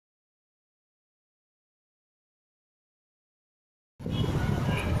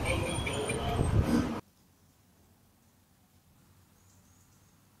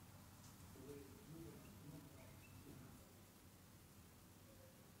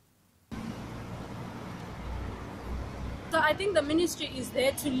So I think the ministry is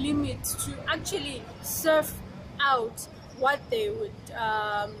there to limit, to actually serve out what they would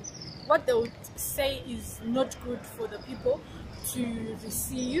say is not good for the people to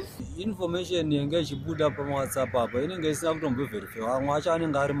receive. Information yenge ichibuda pamawhatsapp apa inenge isina kutomboverifyiwa, amwe acho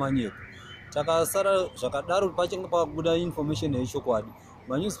anenge ari manyepo. Takasara zvakadaro pachinge pakabuda information yechokwadi,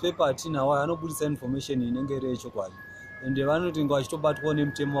 manewspaper atinawo anobudisa information inenge iri yechokwadi, ende vanoti ngo vachitobatwawo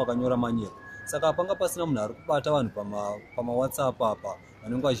nemutemo wakanyora manyepo. Saka panga pasina munhu ari kubata vanhu pamawhatsapp apa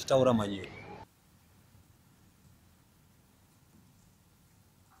vanenge vachitaura manyepo.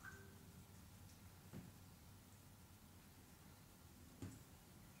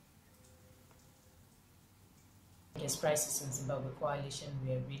 As Crisis in Zimbabwe Coalition,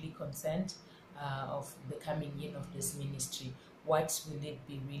 we are really concerned of the coming in of this ministry. What will it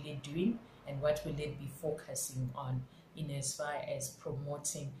be really doing, and what will it be focusing on in as far as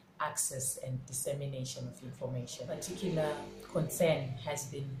promoting access and dissemination of information? Particular concern has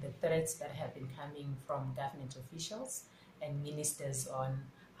been the threats that have been coming from government officials and ministers on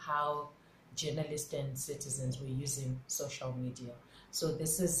how journalists and citizens were using social media. So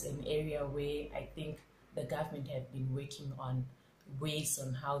this is an area where I think the government have been working on ways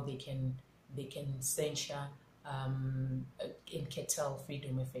on how they can censure and curtail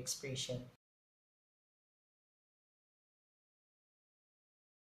freedom of expression.